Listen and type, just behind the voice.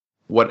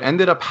what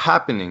ended up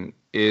happening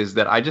is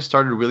that I just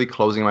started really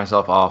closing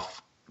myself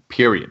off,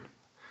 period.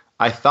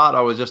 I thought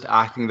I was just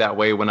acting that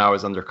way when I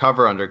was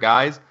undercover, under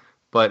guise,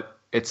 but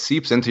it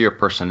seeps into your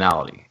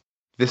personality.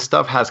 This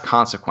stuff has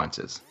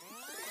consequences.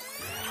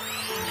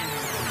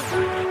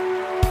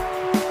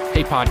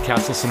 Hey,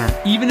 podcast listener,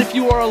 even if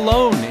you are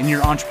alone in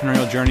your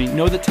entrepreneurial journey,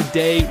 know that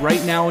today,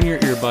 right now in your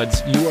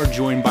earbuds, you are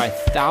joined by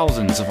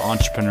thousands of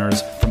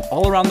entrepreneurs from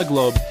all around the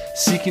globe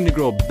seeking to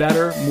grow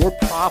better, more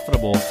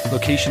profitable,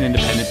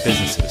 location-independent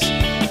businesses.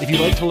 If you'd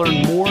like to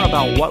learn more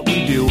about what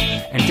we do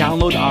and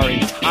download our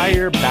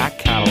entire back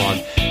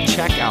catalog,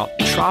 check out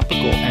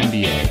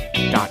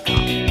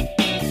tropicalmba.com.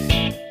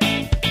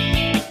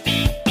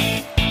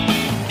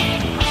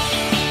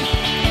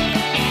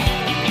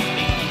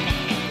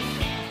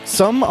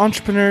 Some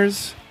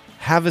entrepreneurs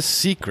have a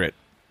secret,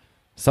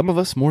 some of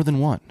us more than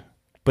one.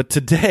 But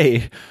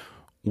today,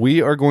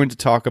 we are going to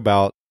talk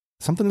about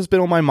something that's been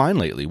on my mind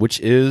lately,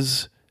 which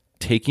is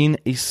taking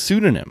a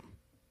pseudonym.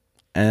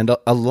 And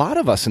a lot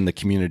of us in the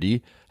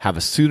community have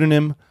a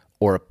pseudonym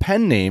or a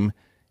pen name,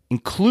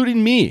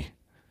 including me.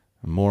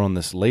 More on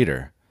this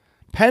later.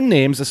 Pen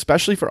names,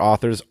 especially for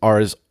authors, are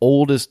as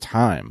old as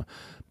time.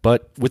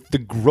 But with the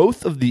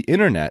growth of the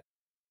internet,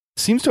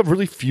 seems to have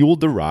really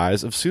fueled the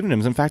rise of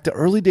pseudonyms. In fact, the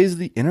early days of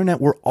the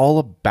internet were all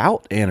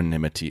about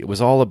anonymity. It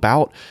was all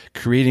about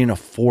creating a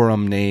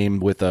forum name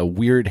with a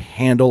weird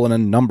handle and a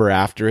number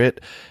after it.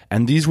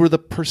 And these were the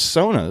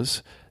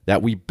personas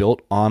that we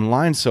built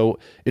online. So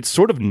it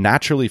sort of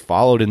naturally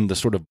followed in the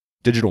sort of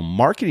digital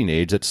marketing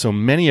age that so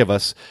many of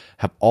us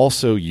have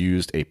also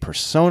used a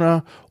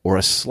persona or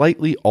a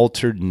slightly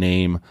altered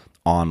name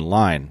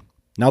online.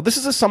 Now, this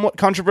is a somewhat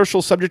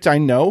controversial subject, I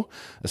know,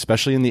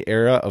 especially in the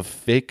era of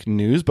fake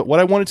news, but what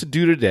I wanted to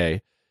do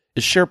today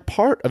is share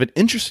part of an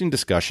interesting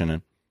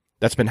discussion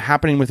that's been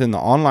happening within the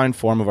online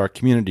forum of our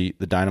community,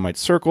 the Dynamite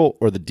Circle,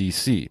 or the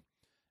DC.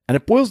 And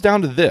it boils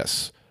down to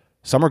this.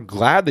 Some are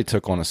glad they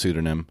took on a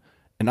pseudonym,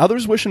 and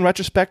others wish in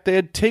retrospect they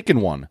had taken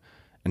one,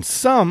 and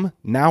some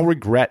now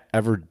regret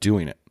ever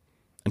doing it.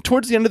 And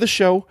towards the end of the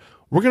show,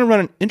 we're going to run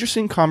an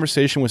interesting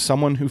conversation with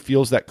someone who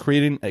feels that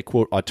creating a,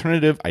 quote,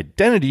 alternative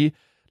identity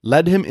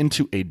led him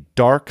into a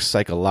dark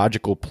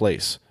psychological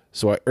place.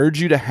 So I urge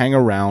you to hang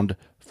around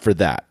for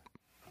that.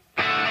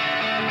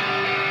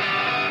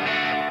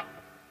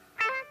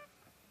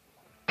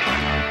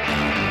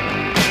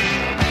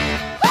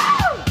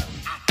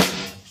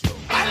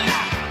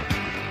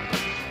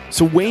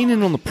 So weighing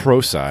in on the pro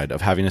side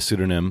of having a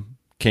pseudonym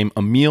came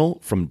Emil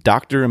from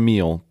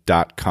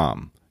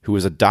DrEmil.com, who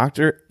is a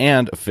doctor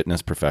and a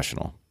fitness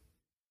professional.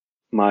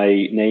 My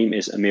name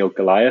is Emil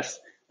Goliath,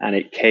 and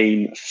it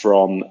came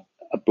from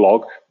a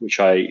blog, which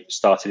I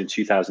started in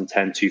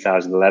 2010,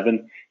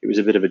 2011. It was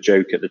a bit of a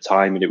joke at the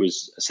time, and it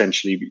was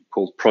essentially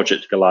called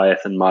Project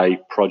Goliath, and my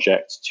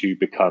project to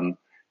become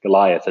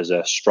Goliath as a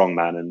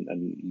strongman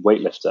and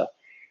weightlifter.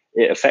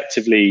 It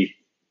effectively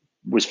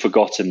was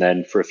forgotten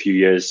then for a few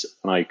years,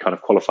 and I kind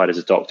of qualified as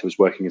a doctor, was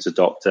working as a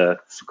doctor,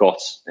 forgot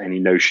any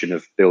notion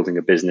of building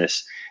a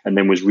business, and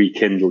then was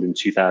rekindled in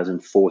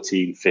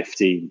 2014,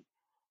 15,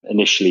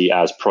 initially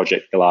as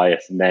Project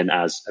Goliath and then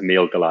as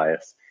Emil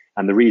Goliath.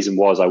 And the reason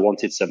was I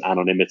wanted some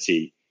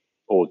anonymity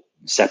or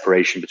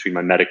separation between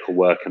my medical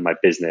work and my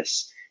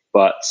business,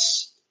 but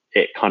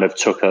it kind of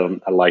took a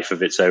life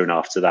of its own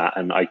after that.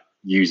 And I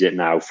use it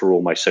now for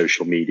all my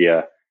social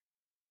media.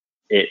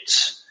 It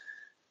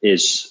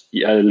is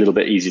a little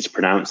bit easier to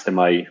pronounce than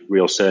my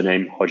real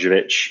surname,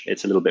 Hodjovic.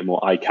 It's a little bit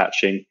more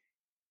eye-catching.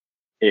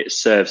 It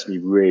serves me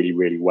really,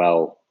 really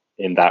well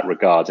in that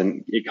regard.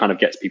 And it kind of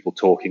gets people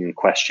talking and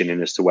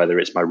questioning as to whether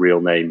it's my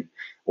real name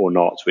or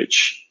not,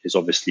 which is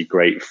obviously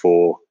great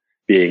for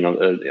being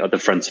at the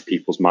front of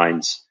people's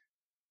minds.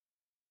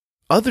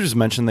 Others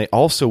mention they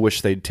also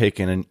wish they'd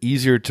taken an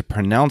easier to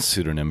pronounce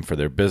pseudonym for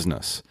their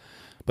business.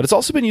 But it's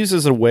also been used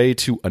as a way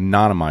to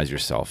anonymize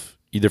yourself,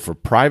 either for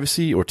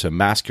privacy or to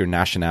mask your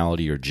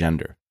nationality or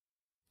gender.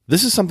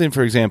 This is something,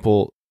 for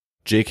example,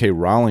 J.K.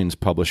 Rowling's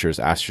publishers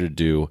asked her to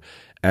do,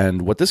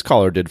 and what this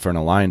caller did for an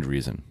aligned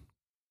reason.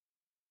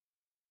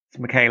 It's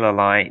Michaela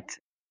Light.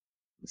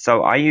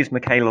 So I use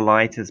Michaela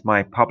Light as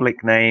my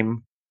public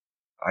name.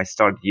 I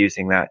started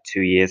using that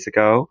 2 years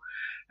ago,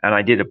 and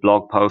I did a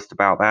blog post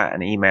about that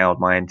and emailed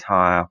my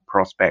entire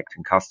prospect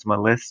and customer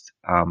list.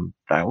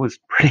 That was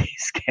pretty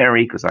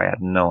scary because I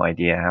had no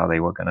idea how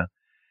they were going to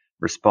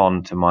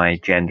respond to my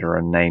gender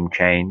and name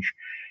change.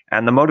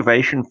 And the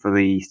motivation for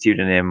the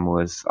pseudonym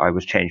was I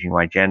was changing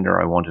my gender.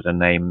 I wanted a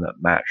name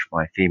that matched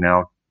my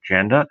female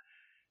gender.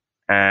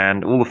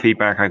 And all the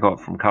feedback I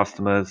got from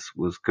customers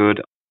was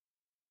good.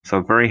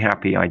 So very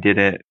happy I did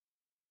it.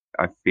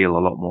 I feel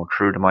a lot more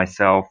true to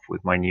myself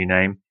with my new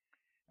name.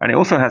 And it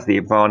also has the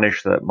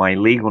advantage that my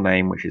legal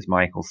name, which is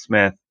Michael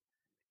Smith,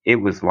 it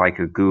was like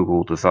a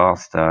Google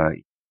disaster.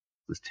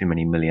 There's too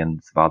many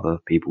millions of other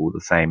people with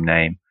the same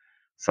name.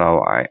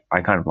 So I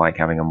kind of like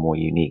having a more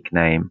unique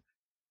name.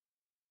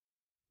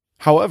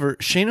 However,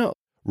 Shayna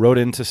wrote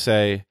in to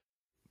say,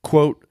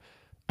 quote,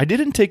 I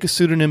didn't take a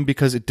pseudonym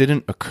because it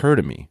didn't occur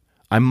to me.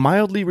 I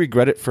mildly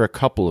regret it for a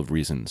couple of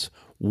reasons.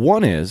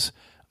 One is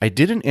I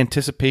didn't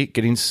anticipate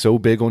getting so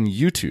big on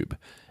YouTube,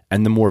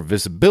 and the more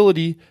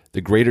visibility,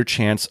 the greater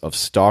chance of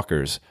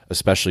stalkers,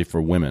 especially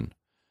for women.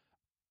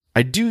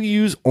 I do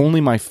use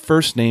only my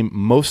first name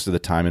most of the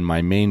time in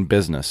my main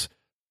business,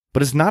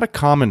 but it's not a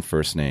common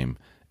first name,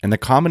 and the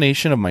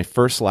combination of my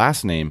first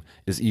last name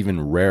is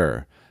even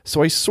rarer.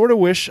 So I sort of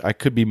wish I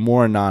could be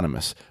more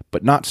anonymous,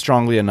 but not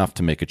strongly enough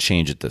to make a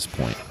change at this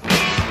point.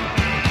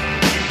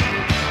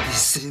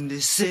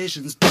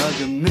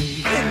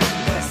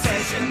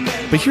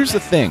 But here's the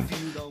thing.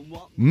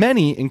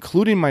 Many,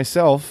 including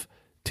myself,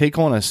 take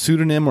on a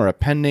pseudonym or a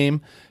pen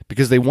name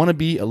because they want to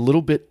be a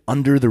little bit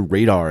under the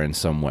radar in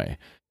some way.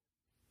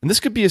 And this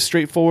could be as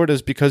straightforward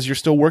as because you're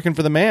still working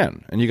for the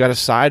man and you got a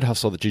side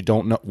hustle that you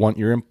don't want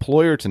your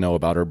employer to know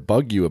about or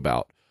bug you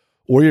about.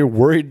 Or you're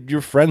worried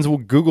your friends will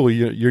Google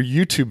your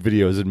YouTube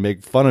videos and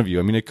make fun of you.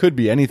 I mean, it could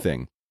be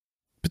anything.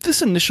 But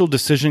this initial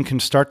decision can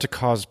start to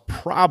cause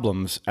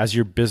problems as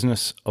your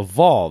business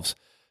evolves.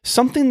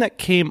 Something that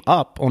came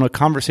up on a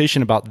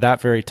conversation about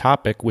that very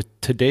topic with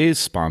today's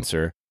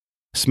sponsor,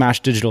 Smash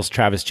Digital's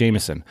Travis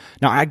Jameson.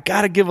 Now, I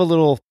got to give a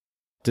little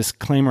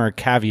disclaimer or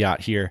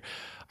caveat here.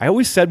 I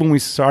always said when we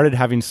started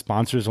having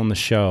sponsors on the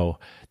show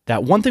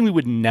that one thing we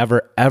would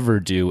never, ever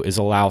do is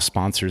allow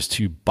sponsors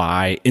to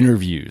buy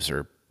interviews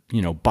or,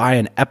 buy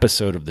an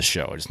episode of the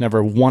show. I just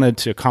never wanted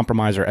to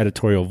compromise our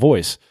editorial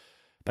voice.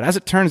 But as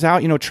it turns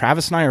out,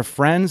 Travis and I are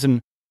friends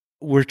and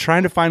we're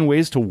trying to find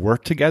ways to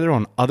work together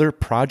on other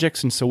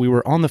projects. And so we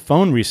were on the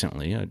phone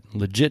recently, a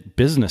legit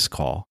business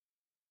call,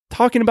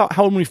 talking about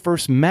how when we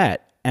first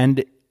met,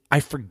 and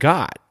I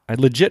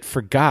legit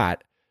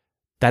forgot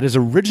that his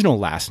original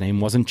last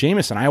name wasn't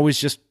Jameson. I always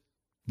just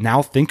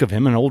now think of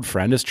him, an old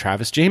friend, as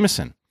Travis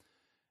Jameson.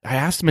 I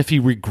asked him if he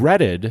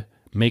regretted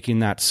making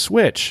that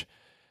switch.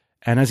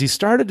 And as he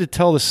started to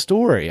tell the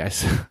story, I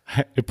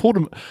pulled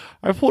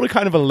a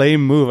kind of a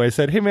lame move. I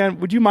said, "Hey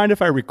man, would you mind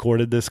if I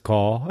recorded this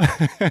call?"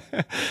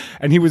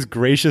 And he was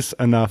gracious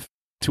enough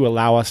to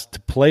allow us to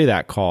play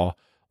that call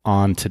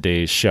on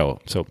today's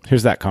show. So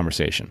here's that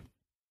conversation.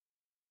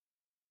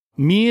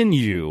 Me and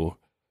you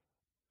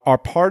are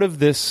part of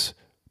this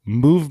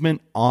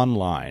movement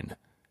online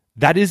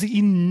that is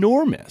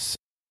enormous.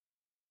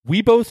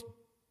 We both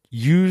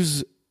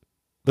use,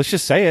 let's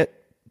just say it,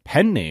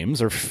 pen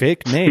names or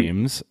fake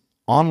names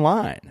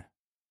online.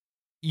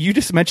 You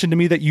just mentioned to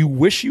me that you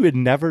wish you had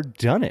never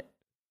done it.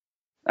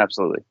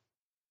 Absolutely.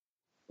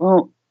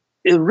 Well,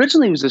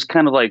 originally it was just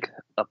kind of like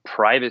a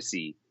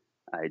privacy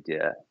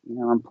idea.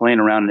 I'm playing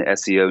around in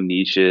SEO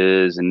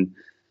niches and,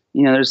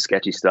 there's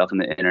sketchy stuff on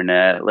the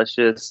internet. Let's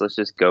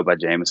just go by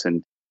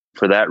Jameson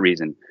for that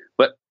reason.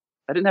 But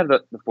I didn't have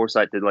the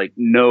foresight to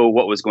know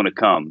what was going to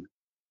come.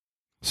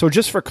 So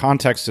just for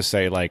context to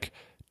say,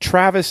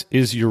 Travis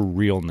is your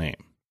real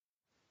name.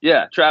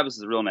 Yeah, Travis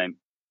is the real name.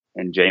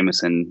 And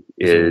Jameson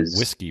is a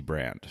whiskey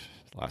brand.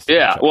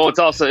 Yeah, well,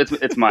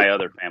 it's my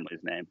other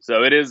family's name.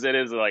 So it is at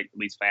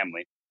least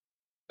family.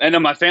 And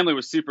then my family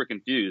was super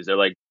confused. They're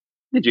like,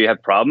 "Did you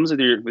have problems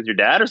with your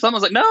dad or something?" I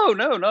was like, "No,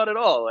 not at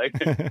all.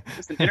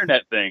 Just an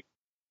internet thing."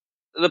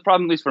 The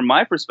problem, at least from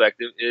my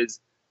perspective, is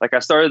I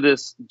started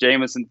this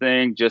Jameson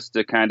thing just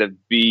to kind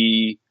of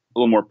be a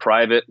little more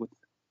private with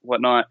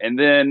whatnot. And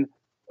then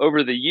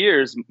over the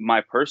years,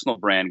 my personal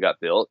brand got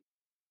built.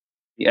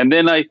 And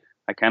then I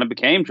kind of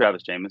became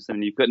Travis Jameson,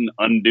 and you couldn't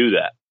undo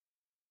that.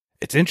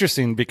 It's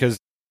interesting because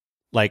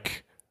a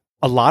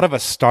lot of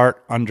us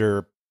start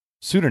under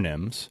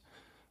pseudonyms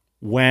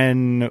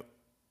when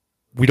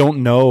we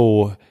don't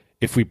know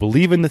if we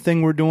believe in the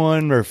thing we're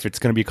doing or if it's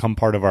going to become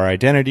part of our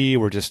identity.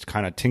 We're just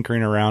kind of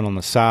tinkering around on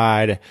the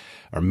side,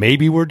 or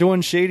maybe we're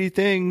doing shady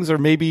things, or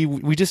maybe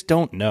we just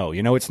don't know.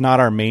 It's not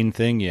our main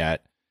thing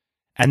yet.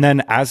 And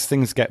then as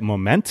things get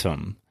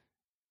momentum,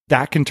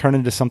 that can turn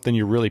into something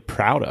you're really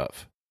proud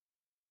of.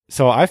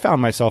 So I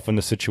found myself in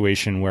the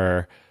situation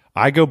where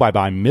I go by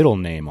my middle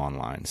name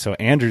online. So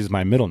Andrew's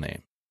my middle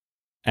name.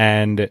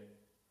 And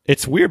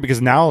it's weird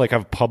because now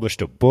I've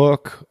published a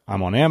book.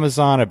 I'm on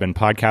Amazon. I've been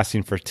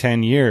podcasting for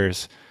 10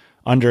 years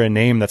under a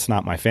name that's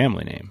not my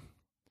family name.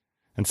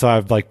 And so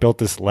I've built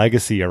this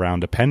legacy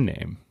around a pen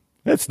name.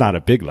 It's not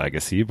a big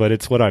legacy, but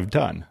it's what I've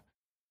done.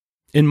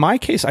 In my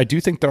case, I do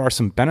think there are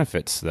some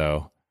benefits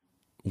though.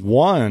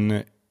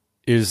 One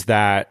is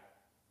that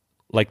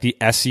the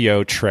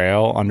SEO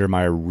trail under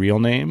my real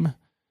name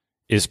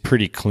is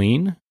pretty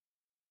clean.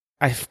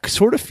 I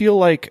sort of feel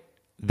like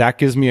that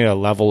gives me a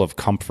level of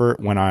comfort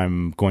when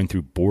I'm going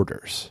through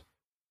borders.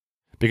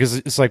 Because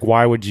it's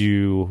why would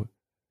you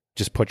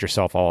just put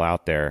yourself all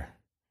out there?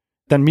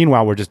 Then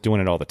meanwhile, we're just doing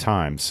it all the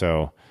time.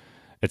 So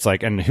it's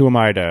and who am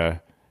I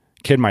to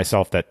kid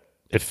myself that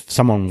if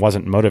someone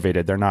wasn't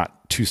motivated, they're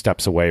not 2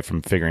 steps away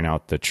from figuring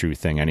out the true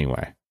thing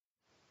anyway.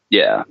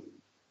 Yeah.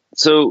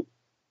 So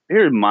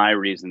here are my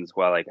reasons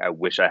why I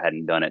wish I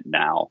hadn't done it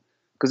now.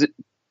 Because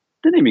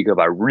the name you go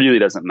by really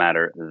doesn't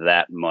matter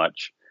that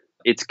much.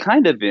 It's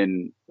kind of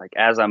in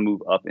as I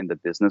move up in the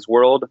business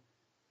world,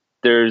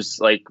 there's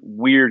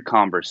weird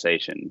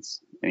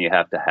conversations and you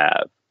have to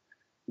have.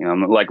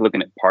 I'm like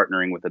looking at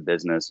partnering with a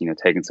business,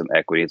 taking some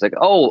equity. It's like,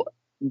 oh,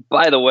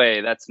 by the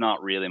way, that's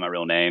not really my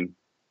real name.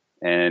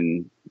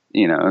 And,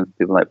 people are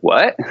like,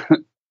 what?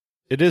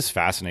 It is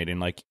fascinating.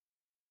 Like,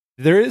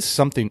 there is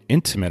something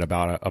intimate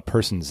about a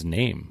person's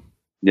name.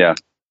 Yeah.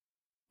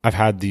 I've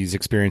had these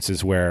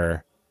experiences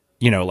where,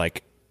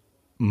 like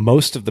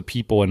most of the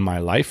people in my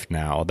life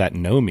now that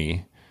know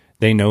me,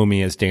 they know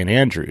me as Dan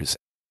Andrews.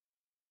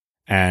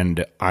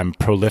 And I'm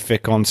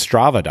prolific on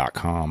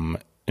Strava.com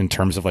in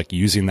terms of like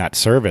using that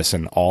service.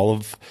 And all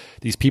of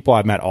these people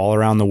I've met all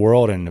around the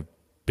world and have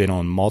been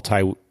on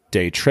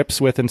multi-day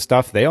trips with and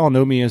stuff, they all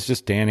know me as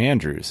just Dan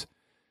Andrews.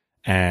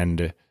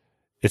 And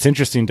it's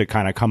interesting to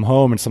kind of come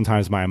home and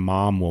sometimes my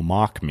mom will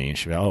mock me.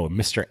 She'll be, oh,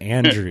 Mr.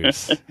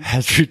 Andrews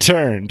has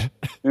returned.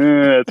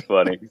 That's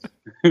funny.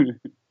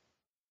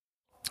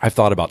 I've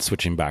thought about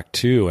switching back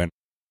too. And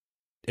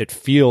it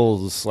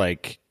feels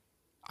like,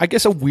 I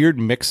guess, a weird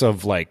mix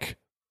of like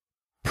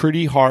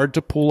pretty hard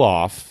to pull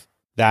off,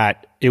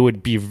 that it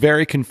would be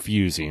very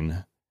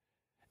confusing.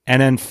 And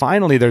then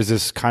finally, there's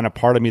this kind of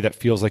part of me that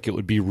feels like it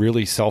would be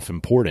really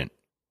self-important.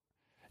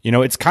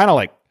 It's kind of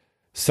like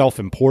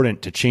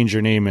self-important to change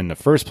your name in the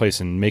first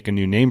place and make a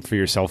new name for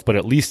yourself. But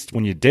at least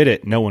when you did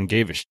it, no one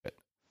gave a shit.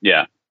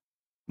 Yeah.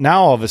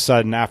 Now, all of a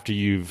sudden, after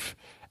you've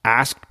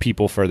asked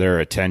people for their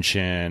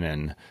attention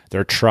and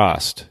their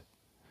trust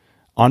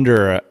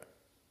under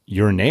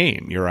your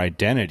name, your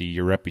identity,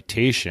 your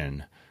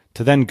reputation,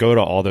 to then go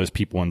to all those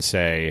people and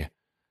say,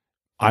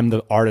 I'm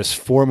the artist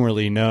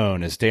formerly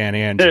known as Dan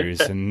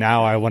Andrews, and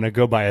now I want to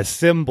go by a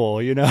symbol,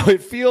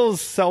 it feels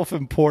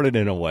self-important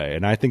in a way.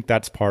 And I think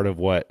that's part of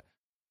what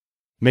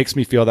makes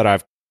me feel that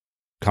I've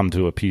come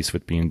to a peace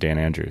with being Dan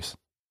Andrews.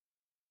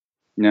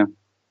 Yeah,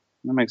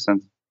 that makes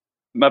sense.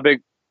 My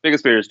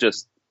biggest fear is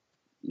just,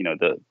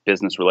 the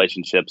business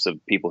relationships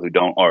of people who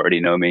don't already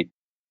know me.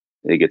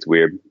 It gets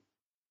weird.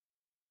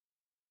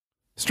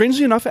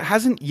 Strangely enough, it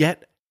hasn't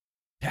yet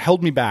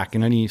held me back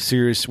in any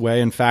serious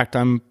way. In fact,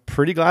 I'm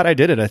pretty glad I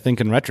did it, I think,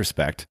 in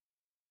retrospect.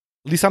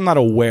 At least I'm not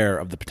aware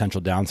of the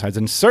potential downsides.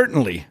 And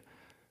certainly,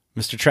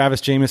 Mr. Travis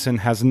Jamison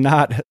has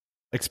not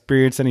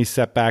experienced any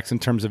setbacks in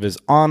terms of his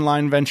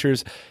online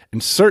ventures,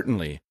 and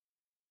certainly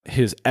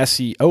his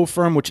SEO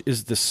firm, which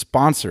is the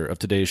sponsor of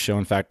today's show.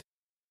 In fact,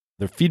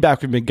 the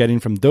feedback we've been getting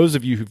from those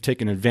of you who've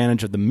taken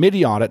advantage of the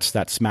MIDI audits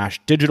that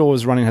Smash Digital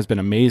is running has been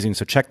amazing.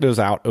 So check those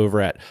out over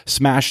at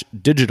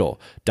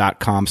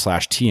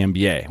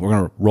smashdigital.com/TMBA. We're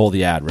going to roll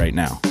the ad right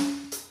now.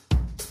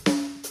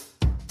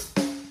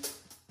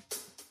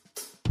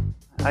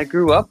 I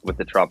grew up with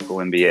the Tropical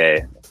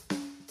MBA.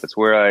 That's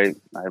where I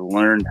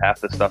learned half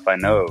the stuff I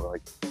know.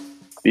 Like,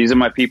 these are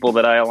my people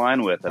that I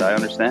align with, that I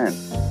understand.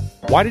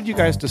 Why did you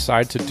guys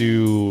decide to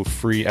do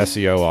free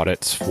SEO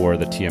audits for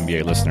the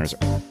TMBA listeners?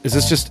 Is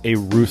this just a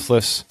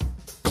ruthless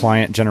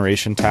client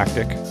generation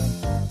tactic?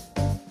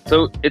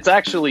 So it's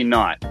actually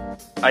not.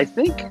 I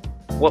think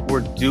what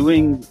we're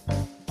doing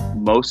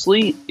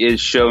mostly is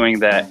showing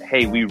that,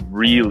 hey, we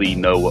really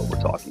know what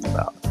we're talking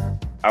about.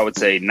 I would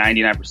say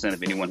 99%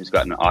 of anyone who's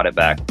gotten an audit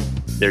back,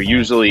 they're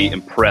usually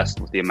impressed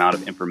with the amount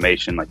of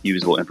information, like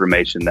usable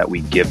information, that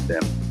we give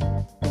them.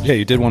 Yeah,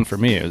 you did one for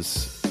me. It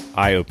was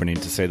eye-opening,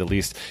 to say the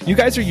least. You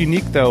guys are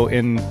unique, though,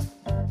 in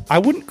I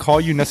wouldn't call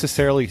you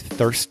necessarily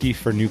thirsty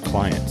for new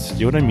clients. Do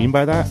you know what I mean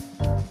by that?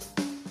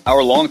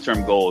 Our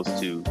long-term goal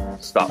is to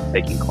stop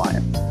taking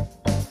clients.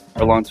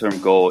 Our long-term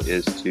goal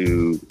is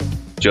to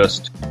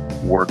just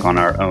work on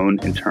our own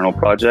internal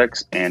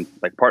projects and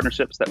like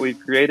partnerships that we've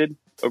created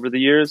over the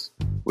years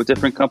with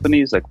different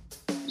companies. Like,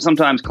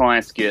 sometimes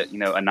clients get,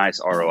 a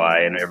nice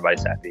ROI and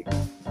everybody's happy.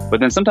 But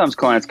then sometimes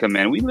clients come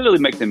in, we literally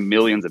make them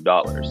millions of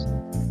dollars.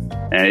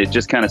 And it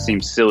just kind of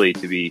seems silly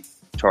to be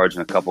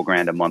charging a couple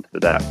grand a month for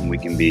that when we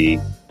can be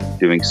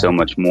doing so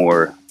much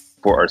more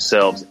for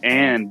ourselves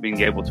and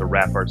being able to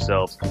wrap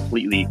ourselves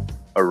completely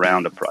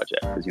around a project.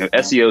 Because,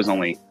 SEO is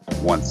only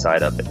one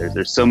side of it.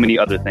 There's so many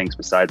other things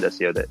besides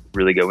SEO that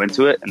really go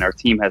into it. And our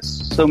team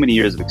has so many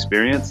years of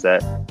experience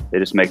that it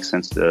just makes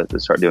sense to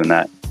start doing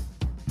that.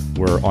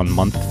 We're on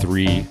month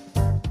 3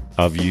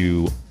 of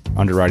you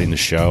underwriting the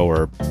show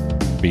or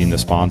being the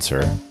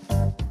sponsor.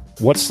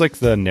 What's like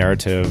the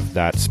narrative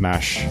that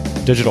Smash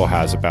Digital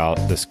has about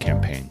this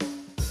campaign?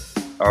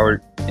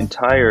 Our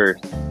entire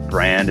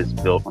brand is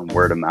built on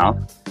word of mouth.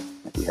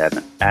 We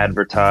haven't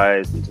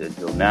advertised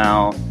until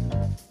now.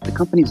 The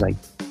company's like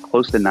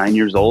close to 9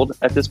 years old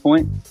at this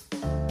point.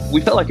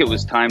 We felt like it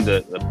was time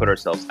to put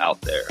ourselves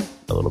out there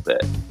a little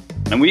bit.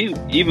 And we've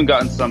even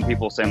gotten some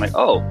people saying like,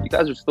 oh, you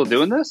guys are still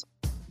doing this?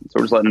 So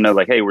we're just letting them know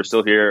like, hey, we're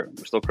still here.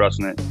 We're still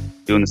crushing it,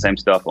 doing the same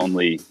stuff,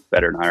 only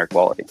better and higher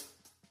quality.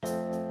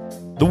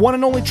 The one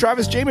and only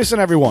Travis Jamison,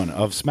 everyone,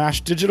 of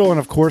Smash Digital and,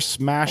 of course,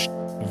 Smash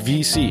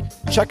VC.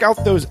 Check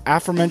out those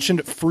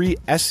aforementioned free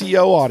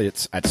SEO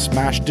audits at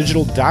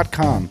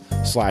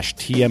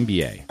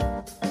smashdigital.com/TMBA.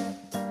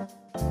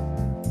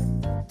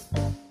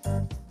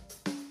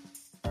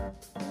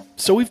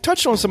 So we've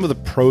touched on some of the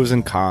pros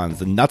and cons,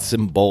 the nuts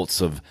and bolts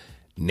of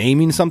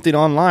naming something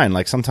online.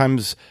 Like,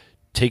 sometimes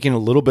taking a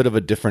little bit of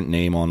a different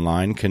name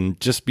online can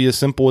just be as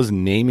simple as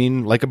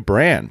naming like a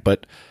brand,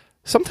 but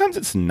sometimes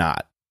it's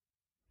not.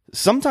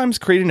 Sometimes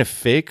creating a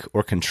fake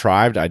or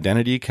contrived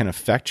identity can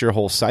affect your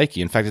whole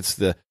psyche. In fact, it's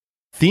the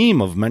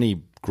theme of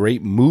many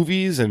great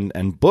movies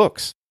and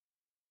books.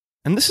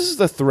 And this is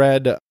the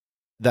thread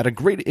that a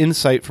great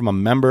insight from a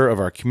member of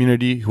our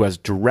community who has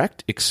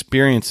direct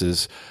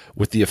experiences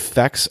with the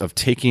effects of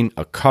taking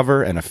a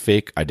cover and a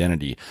fake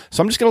identity.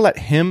 So I'm just going to let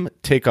him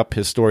take up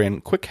his story.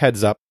 And quick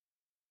heads up,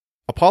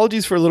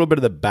 apologies for a little bit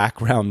of the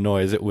background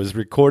noise. It was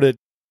recorded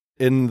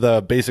in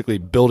the basically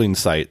building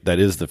site that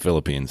is the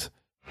Philippines.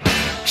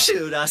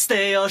 Should I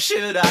stay or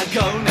should I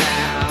go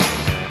now?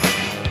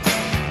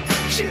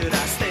 Should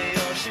I stay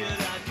or should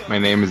I go? My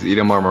name is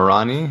Itamar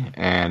Marani,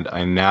 and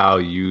I now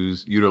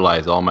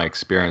utilize all my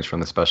experience from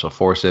the Special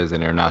Forces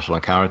and international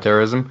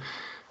counterterrorism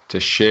to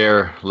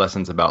share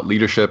lessons about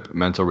leadership,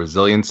 mental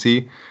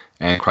resiliency,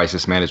 and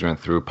crisis management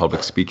through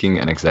public speaking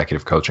and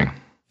executive coaching.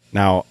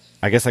 Now,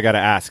 I guess I got to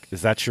ask,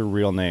 is that your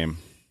real name?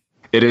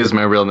 It is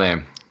my real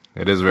name.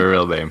 It is my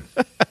real name.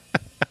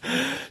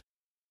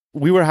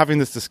 We were having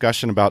this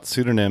discussion about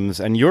pseudonyms,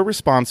 and your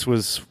response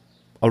was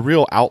a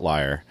real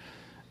outlier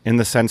in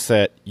the sense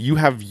that you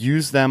have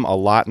used them a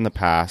lot in the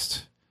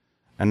past,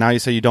 and now you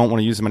say you don't want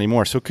to use them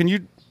anymore. So can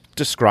you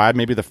describe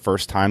maybe the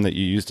first time that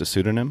you used a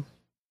pseudonym?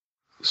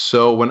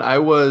 So when I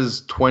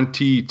was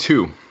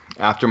 22,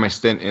 after my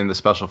stint in the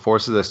Special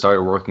Forces, I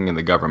started working in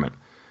the government.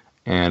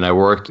 And I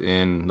worked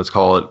in, let's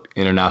call it,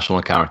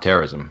 international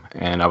counterterrorism.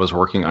 And I was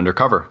working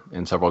undercover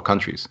in several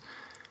countries.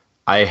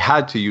 I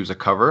had to use a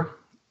cover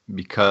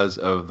because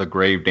of the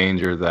grave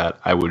danger that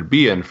I would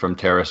be in from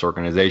terrorist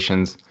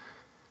organizations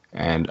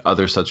and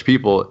other such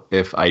people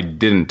if I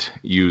didn't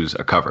use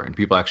a cover and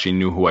people actually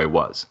knew who I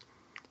was.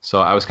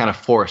 So I was kind of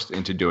forced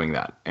into doing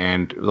that.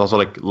 And it was also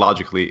like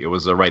logically, it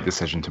was the right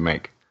decision to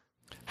make.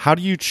 How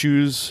do you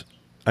choose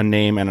a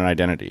name and an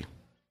identity?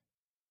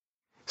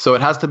 So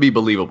it has to be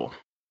believable.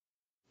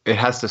 It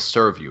has to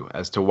serve you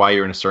as to why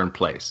you're in a certain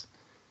place.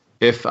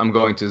 If I'm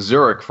going to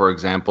Zurich, for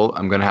example,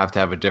 I'm going to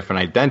have a different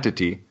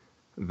identity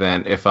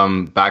than if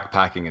I'm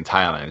backpacking in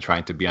Thailand and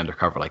trying to be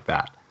undercover like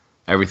that.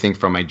 Everything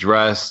from my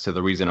dress to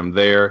the reason I'm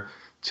there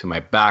to my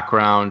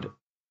background.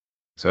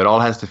 So it all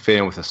has to fit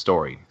in with a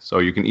story. So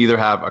you can either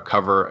have a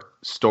cover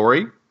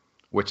story,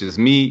 which is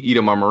me,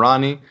 Itamar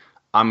Marani.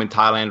 I'm in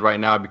Thailand right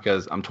now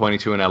because I'm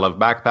 22 and I love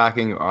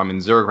backpacking, or I'm in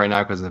Zurich right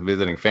now because I'm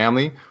visiting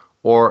family,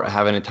 or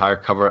have an entire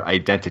cover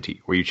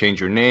identity where you change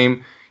your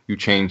name, you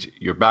change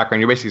your background.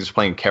 You're basically just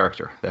playing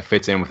character that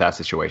fits in with that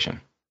situation.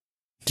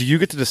 Do you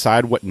get to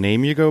decide what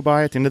name you go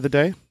by at the end of the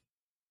day?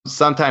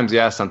 Sometimes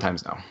yes,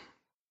 sometimes no.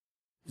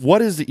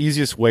 What is the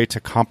easiest way to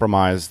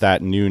compromise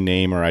that new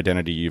name or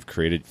identity you've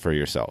created for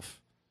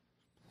yourself?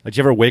 Like, do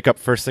you ever wake up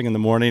first thing in the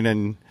morning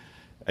and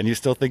you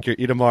still think you're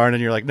Itamar and then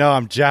you're like, no,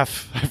 I'm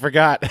Jeff. I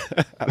forgot.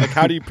 Like,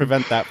 how do you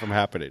prevent that from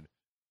happening?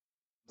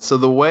 So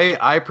the way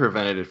I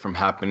prevented it from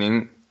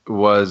happening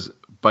was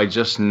by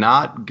just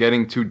not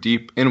getting too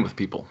deep in with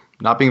people,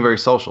 not being very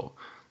social.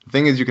 The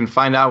thing is, you can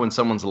find out when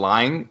someone's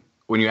lying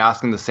when you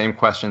ask them the same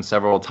question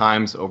several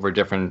times over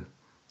different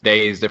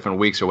days, different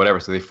weeks, or whatever,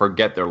 so they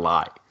forget their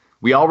lie.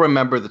 We all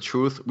remember the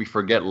truth. We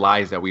forget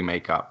lies that we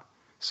make up.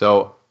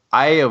 So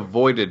I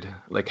avoided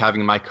like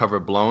having my cover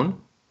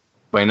blown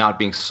by not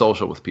being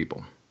social with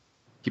people,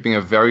 keeping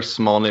a very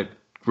small knit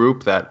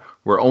group that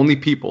were only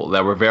people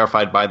that were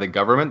verified by the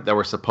government that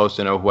were supposed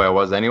to know who I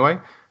was anyway,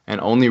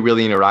 and only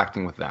really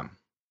interacting with them.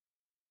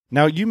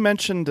 Now, you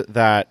mentioned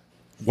that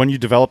when you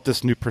developed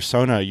this new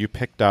persona, you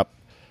picked up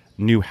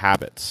new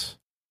habits.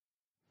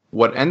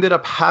 What ended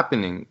up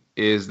happening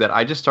is that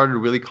I just started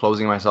really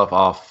closing myself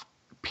off,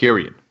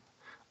 period.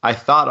 I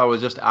thought I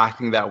was just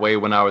acting that way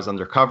when I was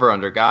undercover,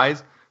 under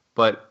guise,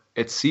 but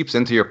it seeps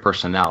into your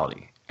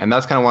personality. And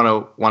that's kind of what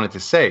I wanted to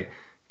say.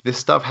 This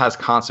stuff has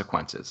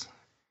consequences.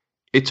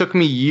 It took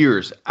me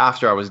years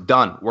after I was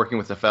done working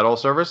with the Federal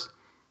Service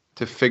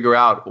to figure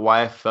out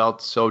why I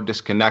felt so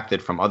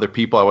disconnected from other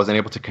people. I wasn't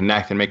able to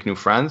connect and make new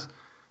friends.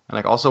 And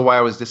like also why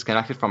I was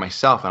disconnected from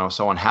myself and I was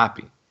so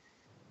unhappy.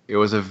 It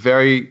was a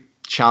very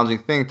challenging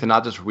thing to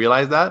not just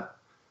realize that,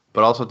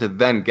 but also to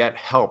then get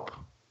help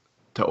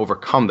to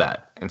overcome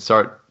that and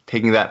start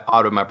taking that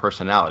out of my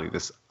personality,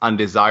 this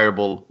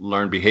undesirable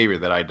learned behavior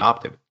that I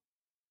adopted.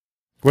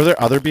 Were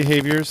there other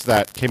behaviors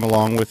that came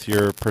along with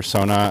your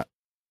persona?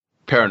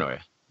 Paranoia,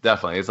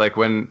 definitely. It's like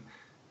when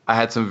I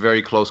had some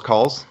very close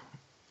calls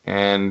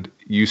and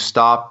you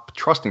stop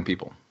trusting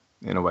people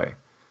in a way.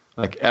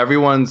 Like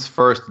everyone's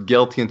first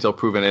guilty until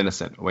proven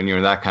innocent when you're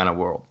in that kind of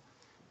world.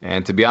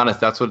 And to be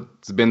honest, that's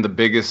what's been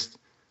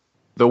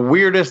the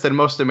weirdest and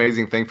most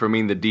amazing thing for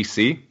me in the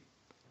DC,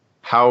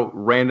 how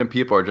random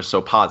people are just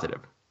so positive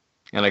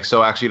and like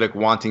so actually like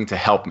wanting to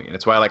help me. And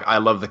it's why like I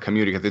love the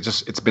community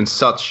because it's been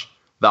such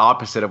the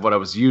opposite of what I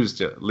was used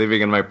to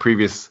living in my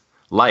previous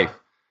life.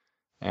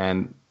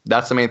 And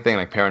that's the main thing,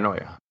 like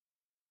paranoia.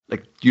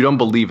 Like you don't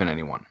believe in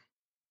anyone.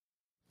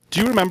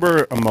 Do you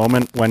remember a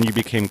moment when you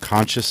became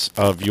conscious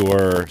of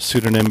your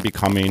pseudonym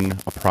becoming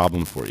a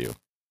problem for you?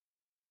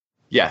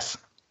 Yes.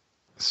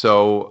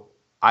 So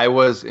I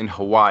was in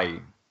Hawaii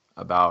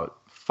about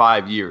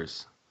 5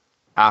 years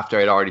after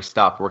I'd already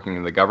stopped working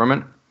in the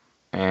government.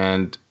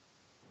 And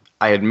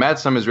I had met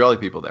some Israeli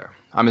people there.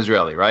 I'm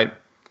Israeli, right?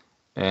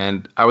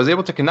 And I was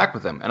able to connect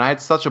with them. And I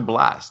had such a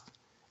blast.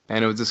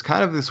 And it was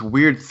this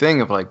weird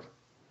thing of like,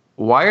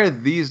 why are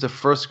these the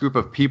first group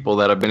of people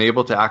that I've been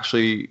able to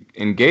actually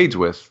engage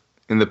with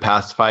in the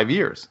past 5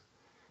 years?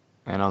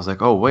 And I was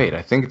like, oh, wait,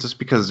 I think it's just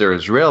because they're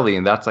Israeli.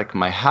 And that's like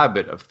my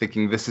habit of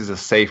thinking this is a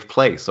safe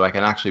place so I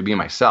can actually be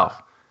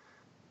myself.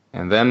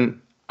 And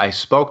then I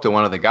spoke to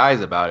one of the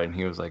guys about it. And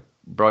he was like,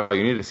 bro,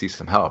 you need to see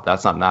some help.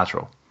 That's not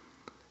natural.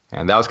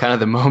 And that was kind of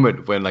the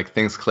moment when like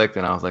things clicked.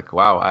 And I was like,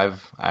 wow,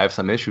 I have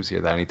some issues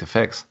here that I need to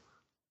fix.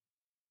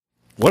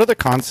 What are the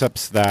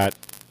concepts that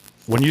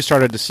when you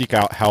started to seek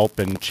out help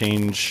and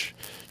change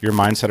your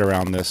mindset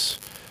around this,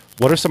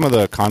 what are some of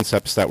the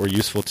concepts that were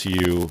useful to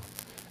you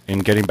in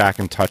getting back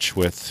in touch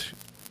with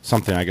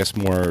something, I guess,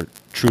 more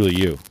truly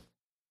you?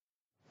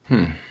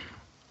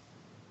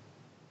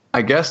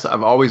 I guess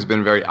I've always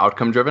been very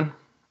outcome driven.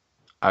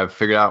 I've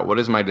figured out what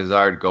is my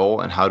desired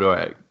goal and how do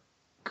I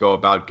go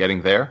about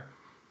getting there.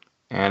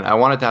 And I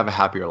wanted to have a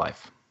happier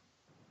life.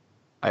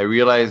 I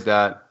realized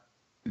that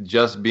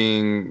just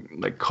being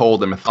like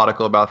cold and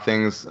methodical about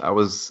things,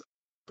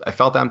 I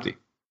felt empty.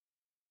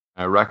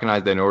 I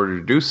recognized that in order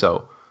to do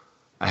so,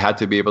 I had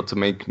to be able to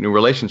make new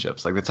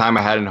relationships. Like the time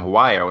I had in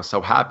Hawaii, I was so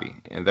happy.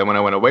 And then when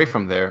I went away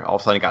from there, all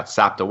of a sudden it got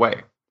sapped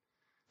away.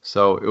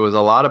 So it was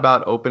a lot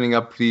about opening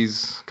up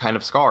these kind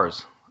of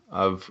scars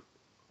of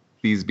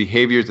these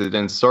behaviors that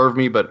didn't serve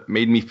me, but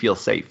made me feel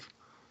safe.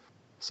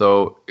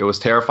 So it was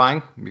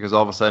terrifying because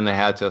all of a sudden I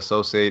had to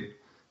associate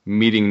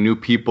meeting new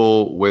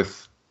people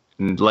with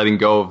letting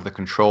go of the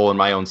control in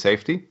my own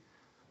safety.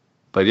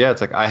 But yeah,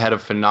 it's like I had a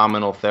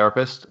phenomenal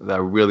therapist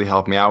that really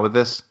helped me out with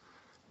this.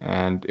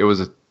 And it was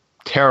a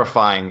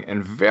terrifying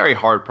and very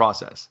hard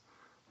process,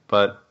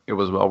 but it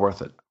was well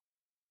worth it.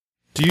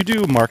 Do you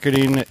do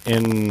marketing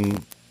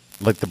in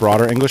like the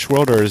broader English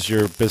world, or is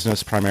your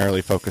business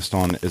primarily focused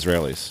on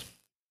Israelis?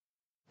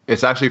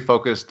 It's actually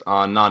focused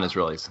on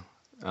non-Israelis,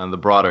 the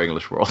broader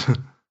English world.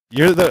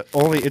 You're the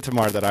only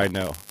Itamar that I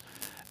know.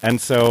 And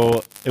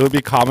so it would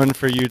be common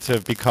for you to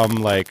become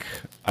like,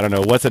 I don't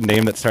know, what's a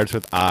name that starts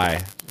with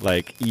I,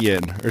 like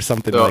Ian or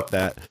something like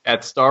that.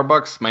 At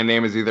Starbucks, my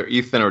name is either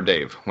Ethan or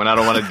Dave. When I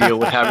don't want to deal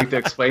with having to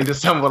explain to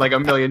someone like a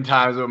million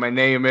times what my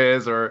name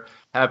is, or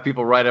have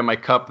people write on my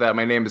cup that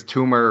my name is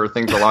Tumor or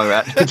things along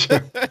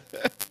that.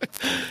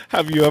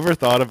 Have you ever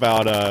thought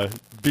about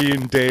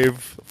being Dave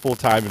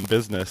full-time in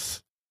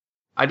business?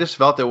 I just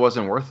felt it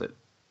wasn't worth it.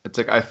 It's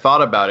like I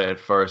thought about it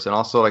at first, and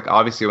also like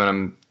obviously when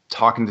I'm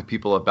talking to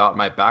people about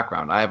my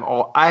background,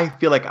 I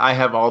feel like I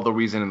have all the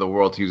reason in the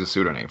world to use a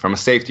pseudonym from a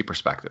safety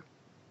perspective.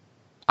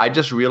 I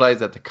just realized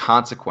that the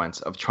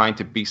consequence of trying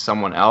to be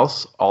someone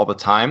else all the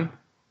time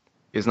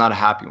is not a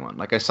happy one.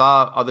 Like I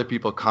saw other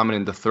people comment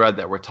in the thread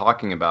that we're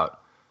talking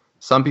about.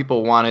 Some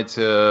people wanted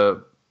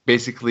to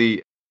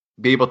basically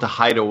be able to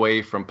hide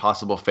away from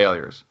possible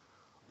failures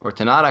or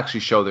to not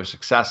actually show their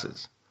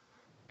successes.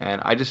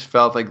 And I just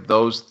felt like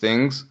those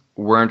things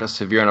weren't a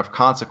severe enough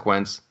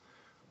consequence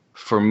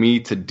for me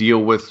to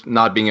deal with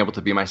not being able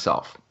to be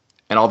myself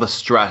and all the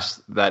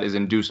stress that is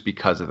induced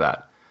because of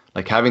that.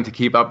 Like having to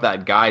keep up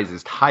that guise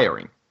is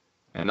tiring,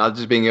 and not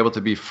just being able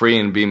to be free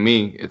and be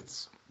me.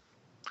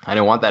 I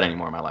don't want that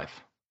anymore in my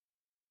life.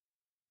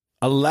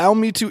 Allow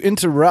me to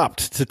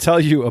interrupt to tell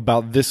you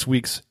about this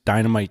week's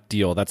Dynamite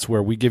Deal. That's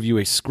where we give you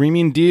a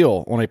screaming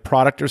deal on a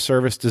product or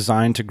service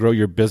designed to grow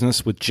your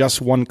business with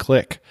just one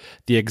click.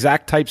 The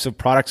exact types of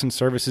products and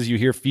services you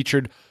hear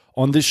featured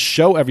on this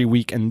show every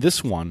week, and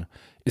this one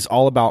is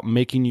all about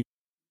making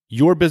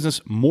your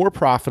business more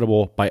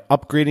profitable by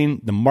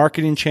upgrading the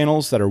marketing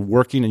channels that are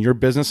working in your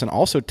business and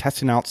also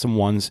testing out some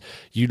ones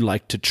you'd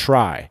like to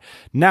try.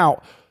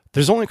 Now,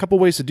 there's only a couple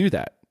ways to do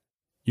that.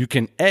 You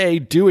can A,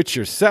 do it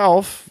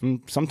yourself,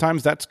 and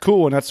sometimes that's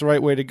cool and that's the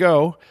right way to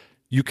go.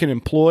 You can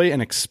employ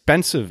an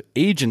expensive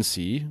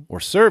agency or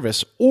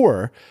service,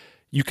 or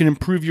you can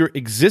improve your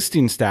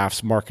existing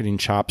staff's marketing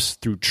chops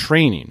through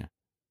training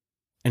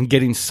and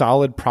getting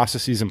solid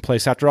processes in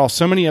place. After all,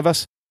 so many of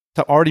us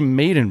have already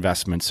made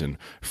investments in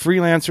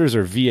freelancers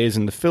or VAs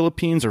in the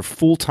Philippines or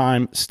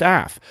full-time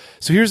staff.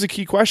 So here's the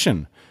key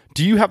question.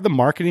 Do you have the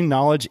marketing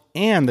knowledge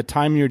and the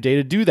time in your day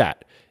to do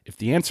that? If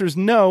the answer is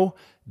no,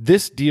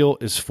 this deal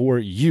is for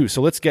you.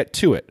 So let's get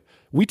to it.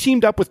 We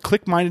teamed up with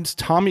ClickMinded's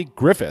Tommy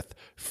Griffith,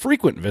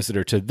 frequent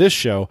visitor to this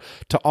show,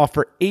 to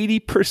offer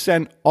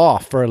 80%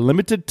 off for a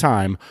limited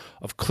time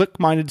of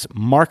ClickMinded's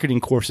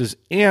marketing courses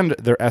and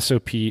their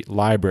SOP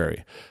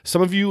library.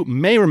 Some of you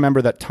may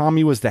remember that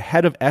Tommy was the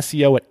head of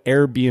SEO at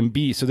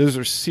Airbnb, so those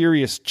are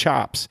serious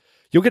chops.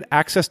 You'll get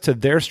access to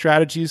their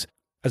strategies,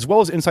 as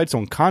well as insights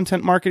on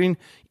content marketing,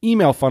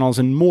 email funnels,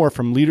 and more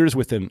from leaders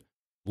within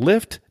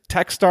Lyft,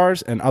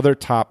 Techstars, and other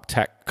top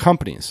tech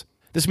companies.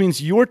 This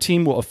means your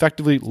team will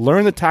effectively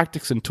learn the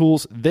tactics and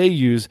tools they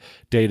use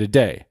day to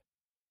day.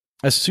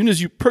 As soon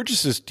as you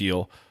purchase this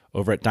deal,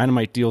 over at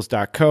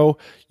dynamitedeals.co.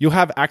 You'll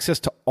have access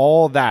to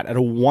all that at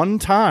a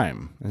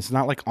one-time, it's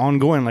not like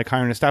ongoing like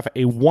hiring a staff,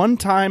 a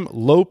one-time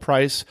low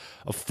price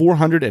of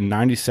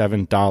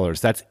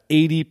 $497. That's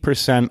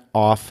 80%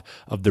 off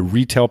of the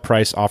retail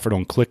price offered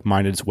on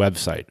ClickMinded's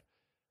website.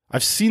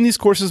 I've seen these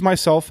courses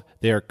myself.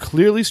 They are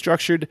clearly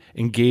structured,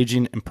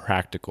 engaging, and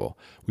practical.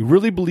 We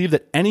really believe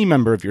that any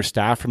member of your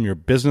staff, from your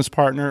business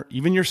partner,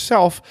 even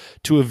yourself,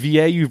 to a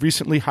VA you've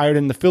recently hired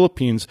in the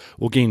Philippines,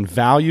 will gain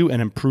value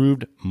and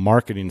improved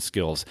marketing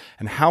skills.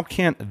 And how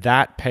can't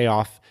that pay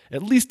off,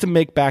 at least to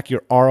make back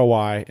your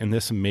ROI in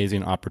this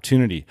amazing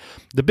opportunity?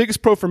 The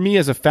biggest pro for me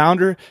as a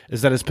founder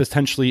is that it's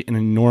potentially an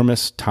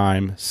enormous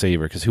time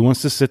saver, because who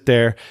wants to sit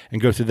there and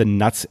go through the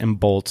nuts and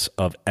bolts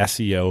of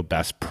SEO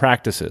best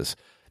practices?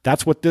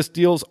 That's what this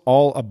deal's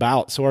all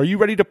about. So are you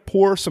ready to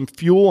pour some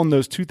fuel on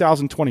those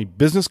 2020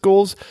 business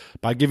goals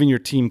by giving your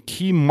team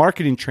key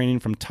marketing training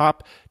from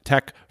top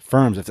tech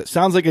firms? If it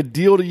sounds like a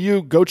deal to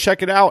you, go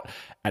check it out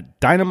at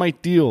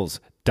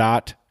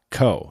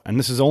dynamitedeals.co. And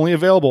this is only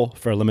available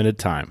for a limited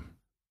time.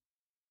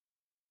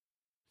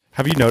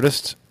 Have you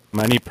noticed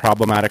any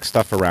problematic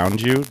stuff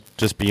around you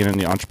just being in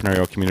the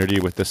entrepreneurial community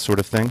with this sort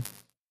of thing?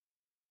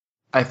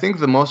 I think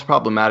the most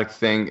problematic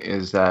thing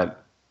is that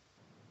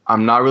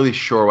I'm not really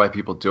sure why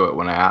people do it.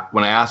 When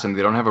I ask them,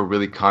 they don't have a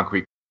really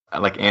concrete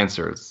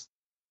answers.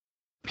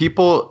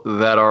 People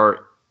that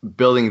are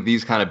building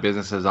these kind of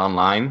businesses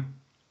online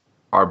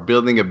are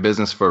building a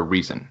business for a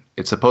reason.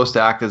 It's supposed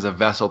to act as a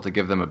vessel to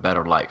give them a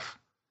better life.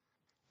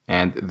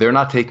 And they're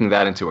not taking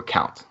that into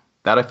account.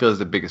 That, I feel, is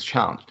the biggest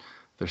challenge.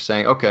 They're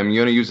saying, okay, I'm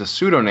going to use a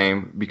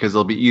pseudonym because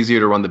it'll be easier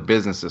to run the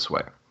business this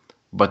way.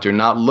 But they're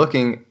not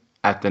looking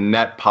at the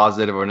net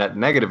positive or net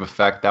negative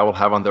effect that will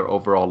have on their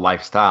overall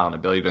lifestyle and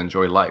ability to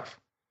enjoy life.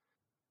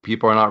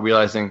 People are not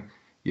realizing,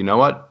 you know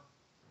what?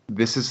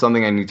 This is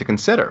something I need to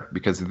consider,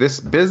 because this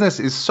business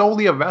is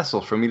solely a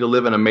vessel for me to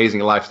live an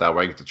amazing lifestyle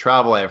where I get to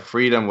travel, I have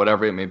freedom,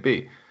 whatever it may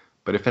be.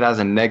 But if it has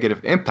a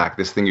negative impact,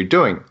 this thing you're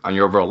doing, on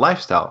your overall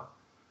lifestyle,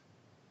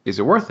 is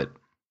it worth it?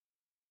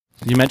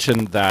 You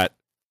mentioned that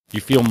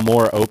you feel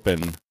more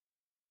open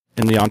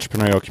in the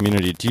entrepreneurial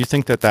community. Do you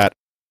think that that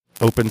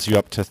opens you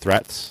up to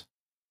threats?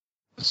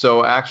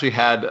 So I actually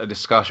had a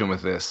discussion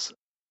with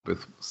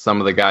some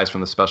of the guys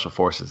from the special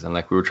forces, and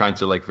we were trying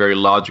to very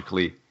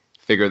logically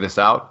figure this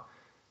out.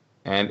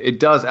 And it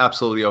does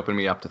absolutely open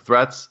me up to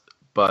threats,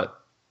 but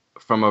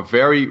from a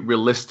very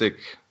realistic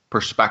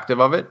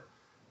perspective of it,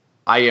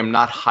 I am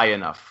not high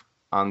enough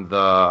on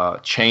the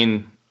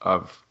chain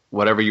of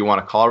whatever you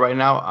want to call it right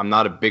now. I'm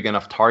not a big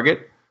enough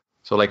target.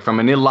 So from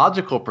an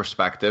illogical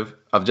perspective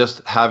of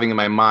just having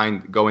my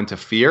mind go into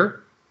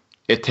fear,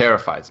 it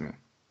terrifies me.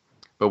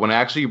 But when I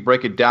actually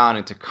break it down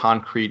into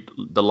concrete,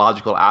 the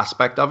logical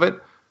aspect of it,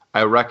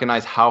 I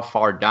recognize how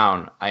far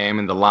down I am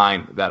in the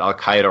line that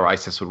Al-Qaeda or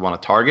ISIS would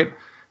want to target,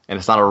 and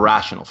it's not a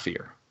rational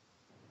fear.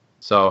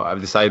 So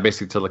I've decided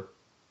basically to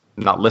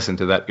not listen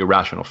to that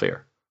irrational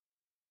fear.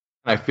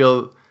 I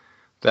feel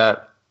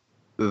that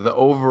the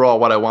overall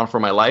what I want for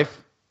my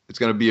life, it's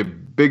going to be a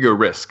bigger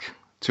risk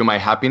to my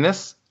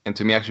happiness and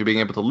to me actually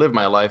being able to live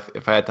my life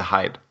if I had to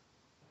hide.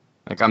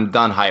 I'm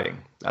done hiding.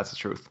 That's the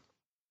truth.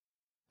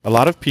 A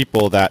lot of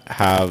people that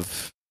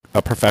have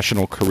a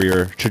professional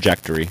career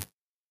trajectory,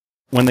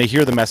 when they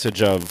hear the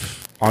message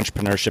of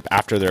entrepreneurship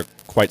after they're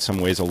quite some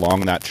ways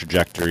along that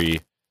trajectory,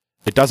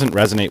 it doesn't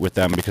resonate with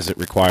them because it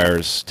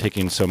requires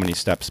taking so many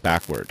steps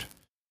backward.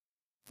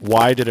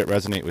 Why did it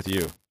resonate with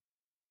you?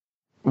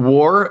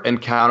 War and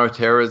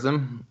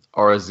counterterrorism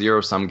are a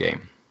zero-sum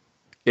game.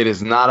 It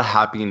is not a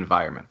happy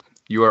environment.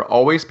 You are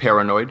always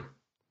paranoid,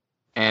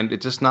 and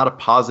it's just not a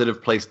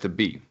positive place to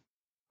be.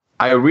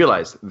 I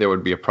realized there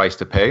would be a price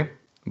to pay,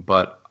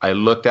 but I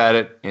looked at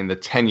it in the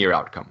 10-year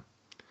outcome.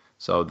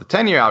 So the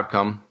 10-year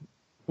outcome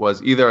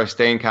was either I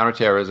stay in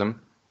counterterrorism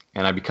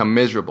and I become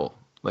miserable,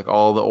 like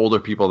all the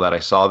older people that I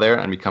saw there,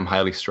 and become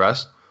highly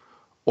stressed,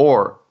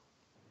 or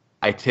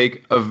I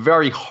take a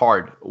very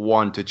hard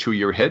 1 to 2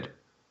 year hit,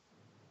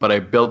 but I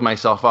build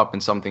myself up in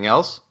something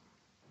else,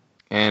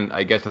 and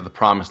I get to the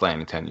promised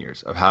land in 10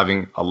 years of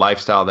having a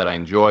lifestyle that I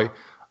enjoy,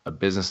 a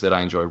business that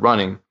I enjoy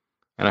running.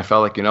 And I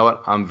felt you know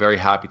what? I'm very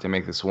happy to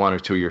make this 1 or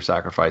 2 year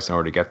sacrifice in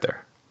order to get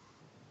there.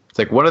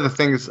 It's one of the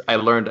things I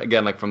learned,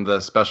 again, from the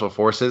special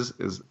forces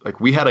is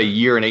we had a 1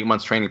 year and 8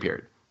 months training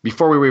period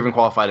before we were even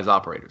qualified as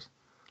operators.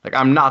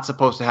 I'm not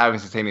supposed to have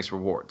instantaneous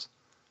rewards.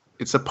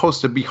 It's supposed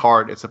to be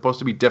hard. It's supposed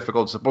to be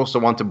difficult. It's supposed to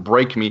want to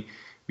break me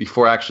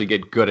before I actually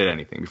get good at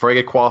anything, before I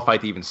get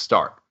qualified to even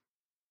start.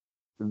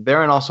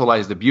 Therein also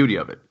lies the beauty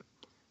of it,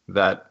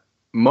 that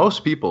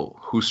most people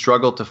who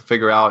struggle to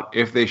figure out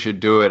if they should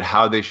do it,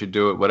 how they should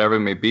do it, whatever it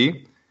may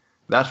be,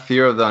 that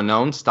fear of the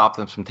unknown stops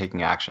them from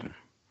taking action.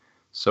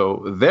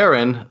 So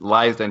therein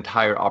lies the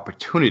entire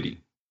opportunity.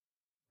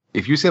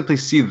 If you simply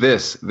see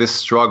this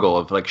struggle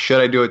of should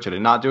I do it, should I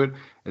not do it,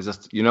 is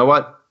just, you know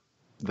what?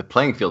 The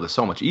playing field is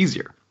so much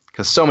easier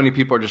because so many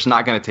people are just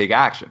not going to take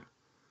action.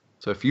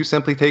 So if you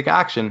simply take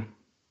action,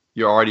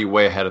 you're already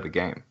way ahead of the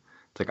game.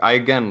 It's I,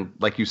 again,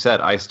 like you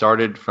said, I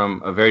started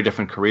from a very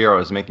different career. I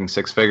was making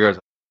 6 figures.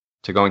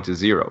 to going to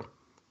zero.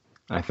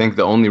 And I think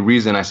the only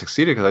reason I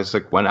succeeded because I just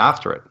like went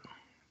after it.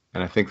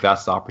 And I think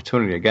that's the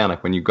opportunity. Again,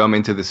 like when you come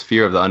into this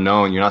fear of the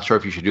unknown, you're not sure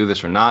if you should do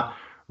this or not,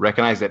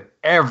 recognize that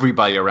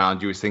everybody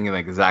around you is thinking the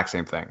exact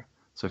same thing.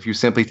 So if you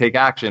simply take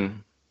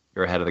action,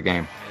 you're ahead of the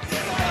game.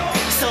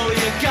 So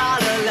you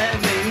gotta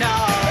let me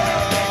know.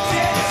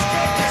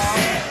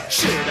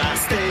 Should I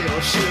stay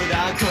or should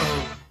I go?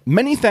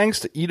 Many thanks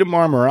to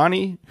Itamar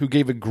Marani, who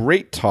gave a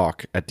great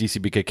talk at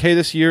DCBKK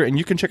this year, and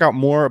you can check out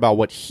more about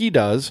what he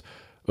does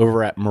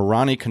over at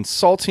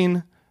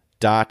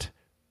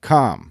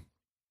maraniconsulting.com.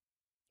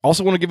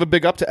 Also want to give a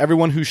big up to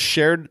everyone who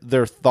shared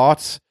their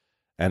thoughts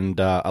and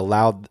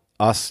allowed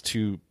us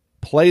to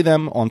play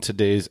them on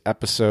today's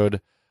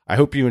episode. I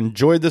hope you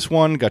enjoyed this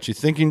one, got you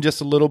thinking just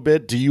a little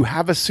bit. Do you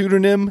have a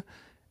pseudonym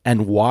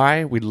and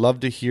why? We'd love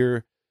to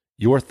hear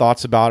your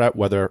thoughts about it,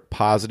 whether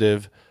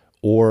positive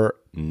or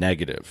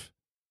negative.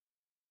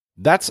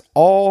 That's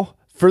all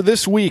for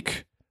this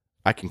week.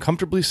 I can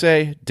comfortably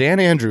say Dan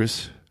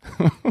Andrews,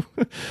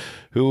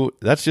 who,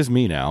 that's just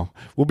me now,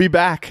 will be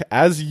back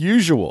as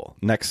usual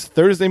next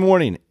Thursday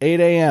morning, 8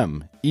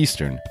 a.m.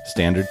 Eastern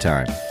Standard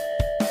Time.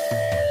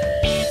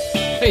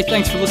 Hey,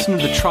 thanks for listening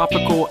to the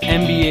Tropical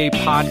MBA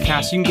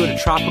podcast. You can go to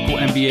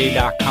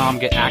tropicalmba.com,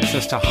 get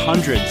access to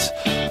hundreds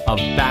of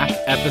back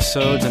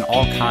episodes and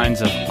all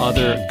kinds of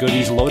other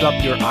goodies. Load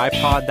up your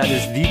iPod. That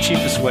is the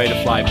cheapest way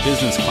to fly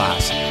business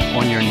class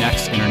on your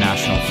next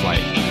international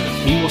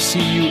flight. We will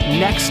see you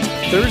next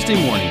Thursday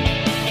morning,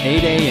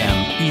 8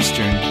 a.m.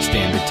 Eastern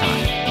Standard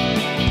Time.